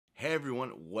Hey everyone,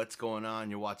 what's going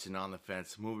on? You're watching On the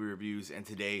Fence Movie Reviews, and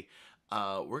today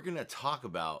we're going to talk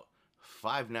about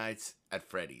Five Nights at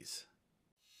Freddy's.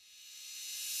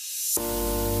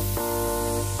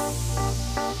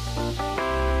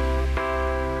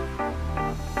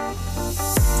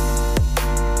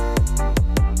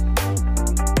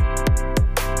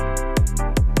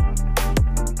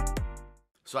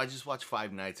 So I just watched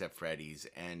Five Nights at Freddy's,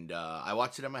 and I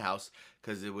watched it at my house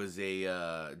because it was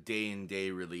a day-and-day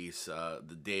release.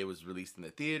 The day it was released in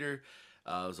the theater.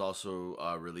 It was also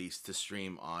released to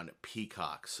stream on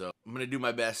Peacock. So I'm going to do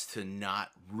my best to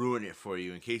not ruin it for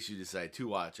you in case you decide to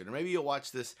watch it. Or maybe you'll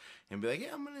watch this and be like,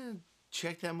 yeah, I'm going to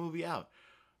check that movie out.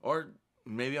 Or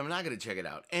maybe I'm not going to check it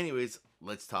out. Anyways,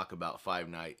 let's talk about Five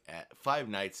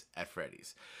Nights at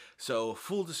Freddy's. So,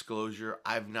 full disclosure,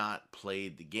 I've not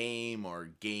played the game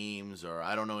or games, or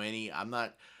I don't know any. I'm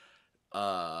not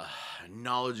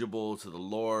knowledgeable to the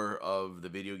lore of the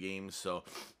video games. So,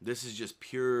 this is just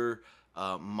pure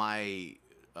my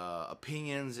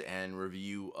opinions and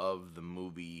review of the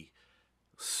movie.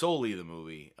 Solely the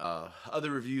movie.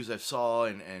 Other reviews I've saw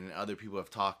and other people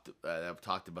have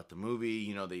talked about the movie.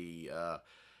 You know, they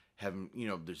have, you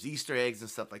know, there's Easter eggs and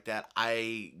stuff like that.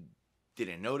 I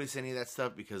didn't notice any of that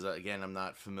stuff because again, I'm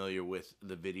not familiar with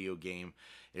the video game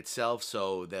itself.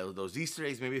 So those Easter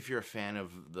eggs, maybe if you're a fan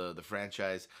of the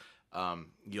franchise,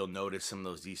 you'll notice some of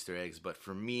those Easter eggs. But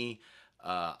for me,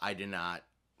 I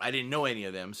didn't know any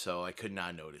of them, so I could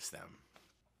not notice them.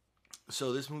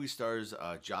 So this movie stars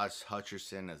Josh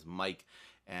Hutcherson as Mike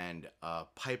and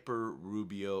Piper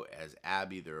Rubio as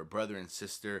Abby. They're a brother and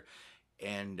sister.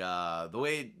 And the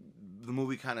way the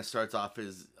movie kind of starts off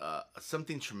is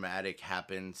something traumatic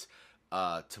happens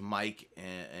to Mike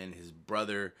and his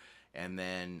brother. And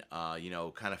then, you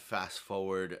know, kind of fast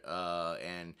forward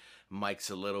and Mike's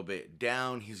a little bit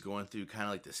down. He's going through kind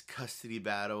of like this custody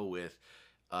battle with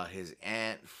his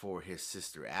aunt for his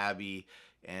sister Abby.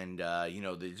 And, you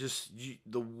know,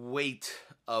 the weight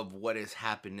of what has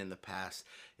happened in the past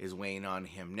is weighing on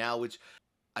him now, which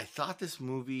I thought this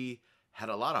movie had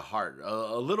a lot of heart,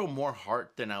 a little more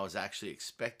heart than I was actually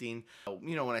expecting.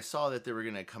 You know, when I saw that they were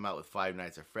going to come out with Five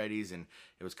Nights at Freddy's, and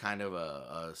it was kind of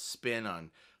a spin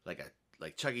on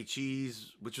like Chuck E.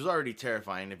 Cheese, which was already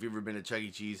terrifying. If you've ever been to Chuck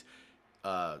E. Cheese,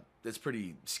 that's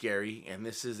pretty scary. And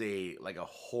this is a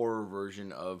horror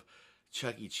version of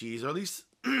Chuck E. Cheese, or at least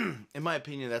in my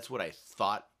opinion, that's what I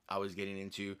thought I was getting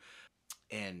into.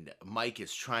 And Mike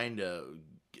is trying to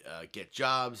get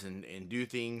jobs and do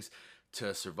things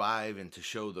to survive and to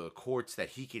show the courts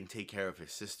that he can take care of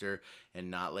his sister and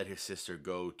not let his sister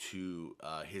go to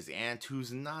his aunt,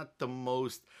 who's not the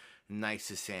most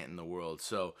nicest aunt in the world.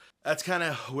 So that's kind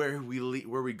of where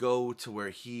we go to where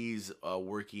he's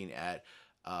working at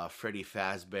Freddy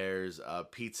Fazbear's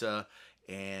Pizza.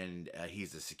 And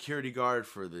he's a security guard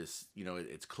for this, you know,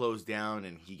 it's closed down,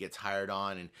 and he gets hired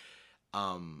on,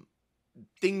 and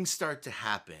things start to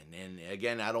happen. And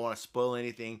again, I don't want to spoil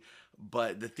anything,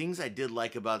 but the things I did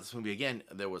like about this movie, again,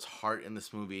 there was heart in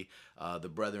this movie. The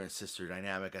brother and sister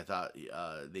dynamic, I thought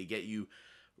they get you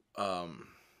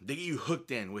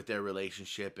hooked in with their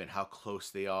relationship and how close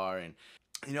they are. And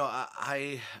you know,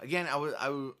 I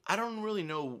don't really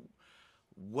know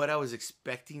what I was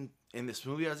expecting in this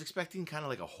movie. I was expecting kind of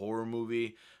like a horror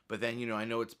movie, but then, you know, I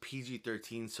know it's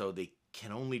PG-13, so they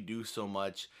can only do so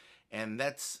much. And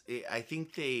I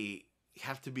think they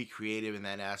have to be creative in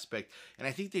that aspect. And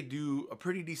I think they do a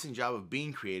pretty decent job of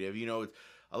being creative. You know,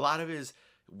 a lot of it is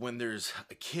when there's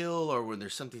a kill or when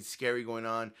there's something scary going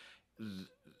on,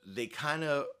 they kind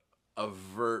of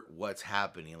avert what's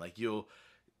happening. Like you'll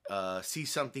see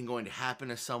something going to happen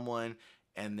to someone,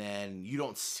 and then you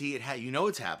don't see it. You know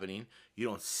it's happening. You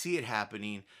don't see it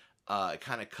happening. It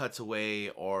kind of cuts away.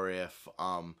 Or if,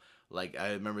 like,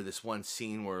 I remember this one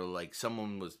scene where like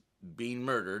someone was being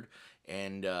murdered,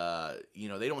 and you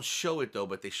know, they don't show it though,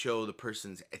 but they show the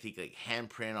person's, I think, like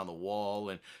handprint on the wall,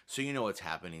 and so you know what's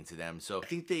happening to them. So I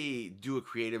think they do a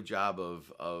creative job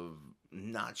of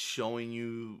not showing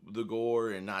you the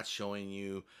gore and not showing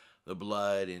you the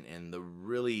blood and the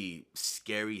really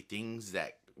scary things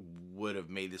that would have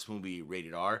made this movie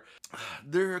rated R.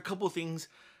 There are a couple things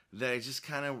that I just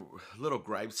kind of little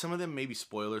gripes. Some of them may be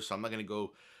spoilers, so I'm not going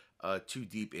to go too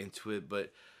deep into it,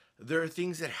 but there are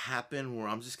things that happen where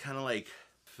I'm just kind of like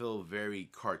feel very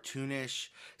cartoonish.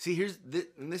 See,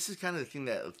 this is kind of the thing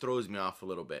that throws me off a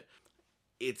little bit.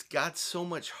 It's got so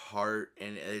much heart,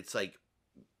 and it's like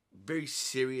very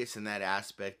serious in that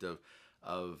aspect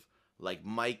of like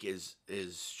Mike is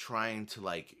trying to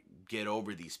like get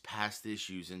over these past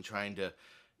issues and trying to,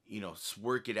 you know,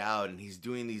 work it out, and he's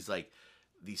doing these like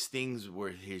these things where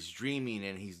he's dreaming,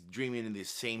 and he's dreaming in this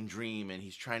same dream, and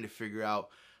he's trying to figure out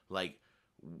like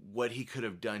what he could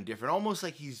have done different, almost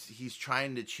like he's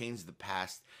trying to change the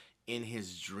past in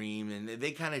his dream, and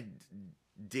they kind of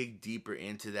dig deeper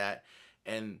into that.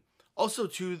 And also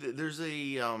too, there's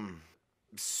a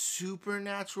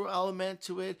supernatural element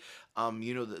to it.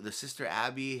 You know, the sister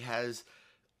Abby has,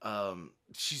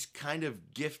 she's kind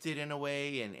of gifted in a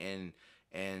way,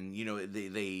 and you know,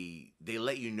 they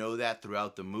let you know that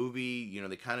throughout the movie. You know,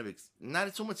 they kind of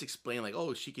not so much explain like,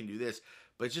 oh, she can do this,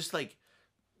 but just like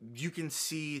you can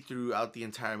see throughout the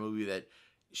entire movie that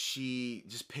she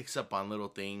just picks up on little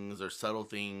things or subtle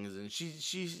things, and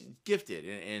she's gifted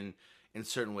in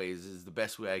certain ways, is the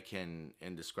best way I can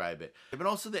and describe it. But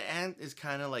also the end is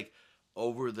kind of like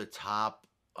over the top,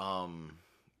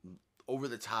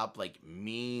 like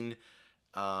mean,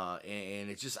 and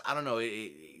it's just, I don't know.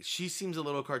 She seems a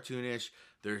little cartoonish.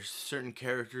 There's certain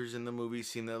characters in the movie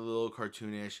seem a little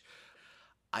cartoonish.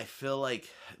 I feel like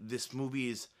this movie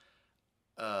is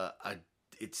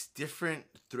it's different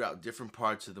throughout different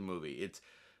parts of the movie. It's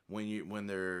when you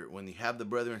have the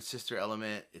brother and sister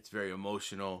element, it's very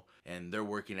emotional, and they're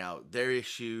working out their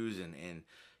issues, and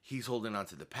he's holding on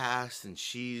to the past, and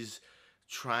she's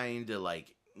trying to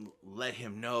like let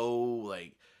him know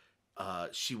like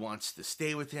she wants to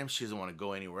stay with him, she doesn't want to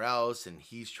go anywhere else, and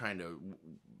he's trying to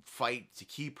fight to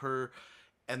keep her.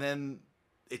 And then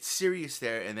it's serious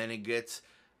there, and then it gets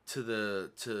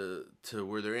to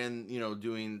where they're in, you know,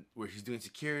 where he's doing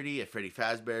security at Freddy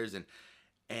Fazbear's,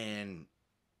 and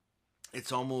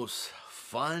it's almost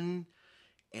fun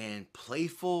and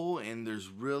playful, and there's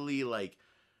really like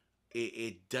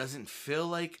it doesn't feel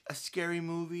like a scary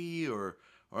movie or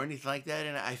anything like that.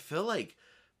 And I feel like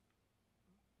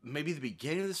maybe the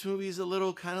beginning of this movie is a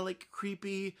little kind of like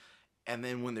creepy, and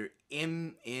then when they're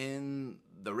in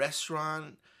the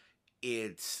restaurant,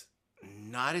 it's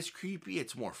not as creepy,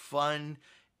 it's more fun,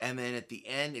 and then at the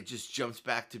end it just jumps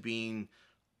back to being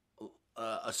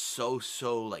a so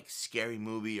like scary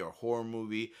movie or horror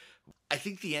movie. I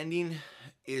think the ending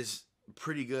is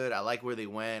pretty good. I like where they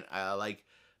went. I like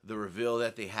the reveal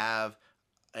that they have,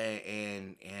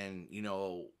 and you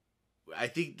know, I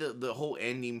think the whole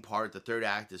ending part, the third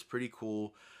act, is pretty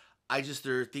cool.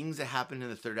 There are things that happen in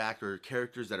the third act, or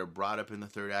characters that are brought up in the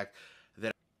third act,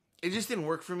 that it just didn't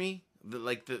work for me.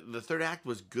 The third act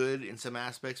was good in some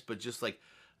aspects, but just like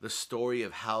the story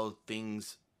of how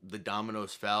the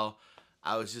dominoes fell,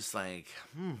 I was just like,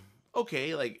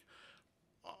 okay, like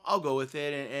I'll go with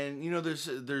it. And you know,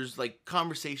 there's like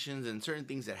conversations and certain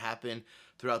things that happen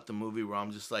throughout the movie where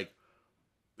I'm just like,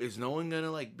 is no one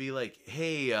gonna like be like,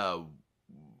 hey,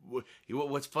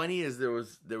 what's funny is there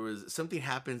was something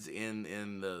happens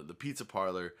in the pizza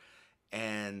parlor,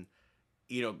 and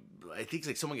you know, I think it's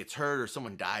like someone gets hurt or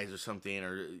someone dies or something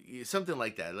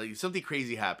like that. Like something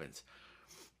crazy happens,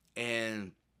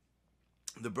 and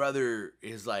the brother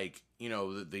is like, you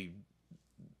know, they're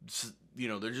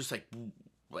just like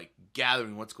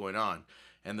gathering what's going on,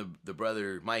 and the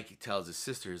brother Mike tells his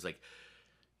sister, is like,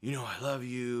 you know, I love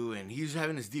you, and he's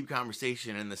having this deep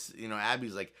conversation, and this, you know,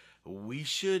 Abby's like, we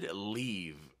should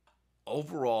leave.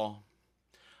 Overall,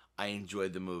 I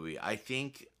enjoyed the movie. I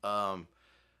think I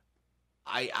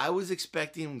was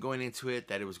expecting going into it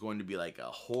that it was going to be like a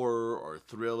horror or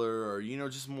thriller, or you know,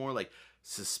 just more like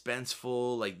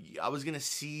suspenseful. Like I was gonna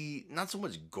see not so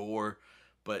much gore,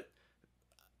 but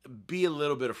be a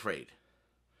little bit afraid,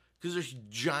 because there's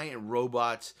giant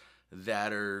robots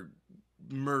that are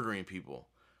murdering people,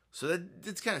 so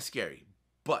that's kind of scary.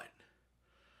 But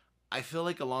I feel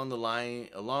like along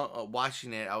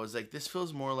watching it, I was like, this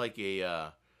feels more like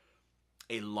a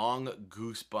long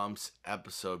Goosebumps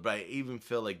episode, but I even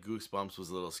feel like Goosebumps was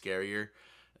a little scarier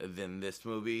than this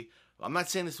movie. I'm not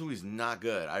saying this movie's not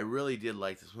good. I really did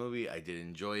like this movie. I did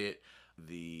enjoy it.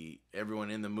 Everyone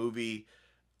in the movie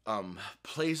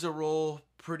plays a role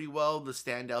pretty well. The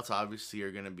standouts obviously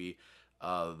are going to be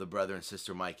the brother and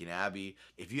sister Mike and Abby.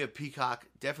 If you have Peacock,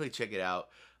 definitely check it out.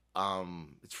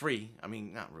 It's free. I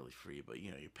mean, not really free, but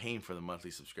you know, you're paying for the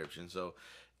monthly subscription, so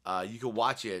you can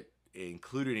watch it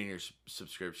included in your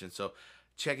subscription, so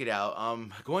check it out.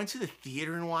 Going to the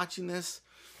theater and watching this,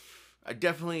 I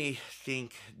definitely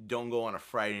think don't go on a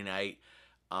Friday night.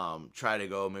 Try to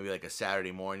go maybe like a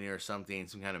Saturday morning or something,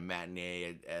 some kind of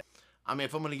matinee. I mean,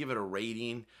 if I'm gonna give it a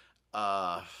rating,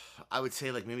 I would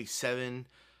say like maybe 7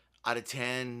 out of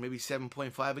 10, maybe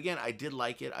 7.5. Again, I did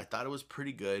like it. I thought it was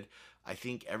pretty good. I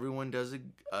think everyone does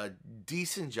a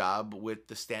decent job, with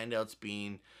the standouts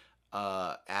being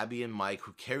Abby and Mike,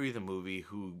 who carry the movie,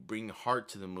 who bring heart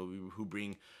to the movie, who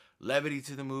bring levity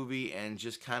to the movie and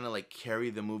just kind of like carry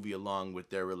the movie along with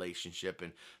their relationship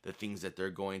and the things that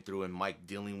they're going through, and Mike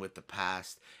dealing with the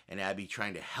past and Abby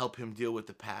trying to help him deal with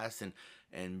the past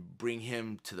and bring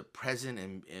him to the present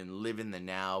and live in the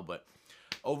now. But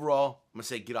overall, I'm gonna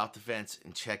say get off the fence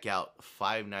and check out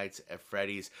Five Nights at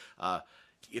Freddy's.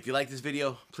 If you like this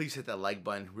video, please hit that like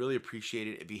button. Really appreciate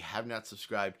it. If you have not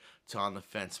subscribed to On the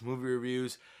Fence Movie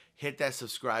Reviews, hit that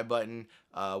subscribe button.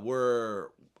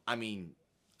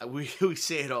 We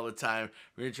say it all the time.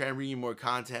 We're gonna try and bring you more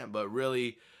content, but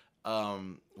really,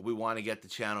 we want to get the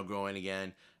channel growing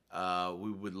again.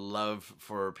 We would love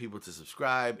for people to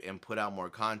subscribe and put out more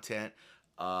content.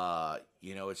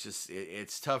 You know,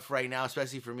 it's tough right now,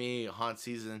 especially for me, haunt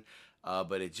season.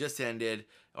 But it just ended,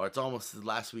 or it's almost the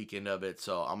last weekend of it.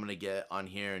 So I'm gonna get on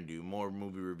here and do more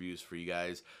movie reviews for you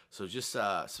guys. So just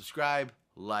subscribe,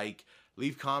 like,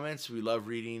 leave comments. We love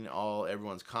reading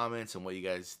everyone's comments and what you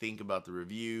guys think about the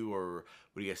review, or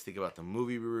what you guys think about the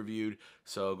movie we reviewed.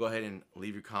 So go ahead and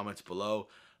leave your comments below.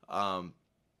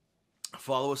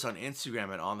 Follow us on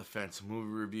Instagram at On the Fence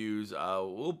Movie Reviews.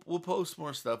 We'll post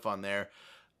more stuff on there.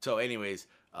 So anyways,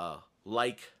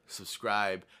 like,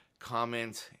 subscribe,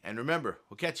 comment, and remember,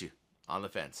 we'll catch you on the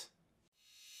fence.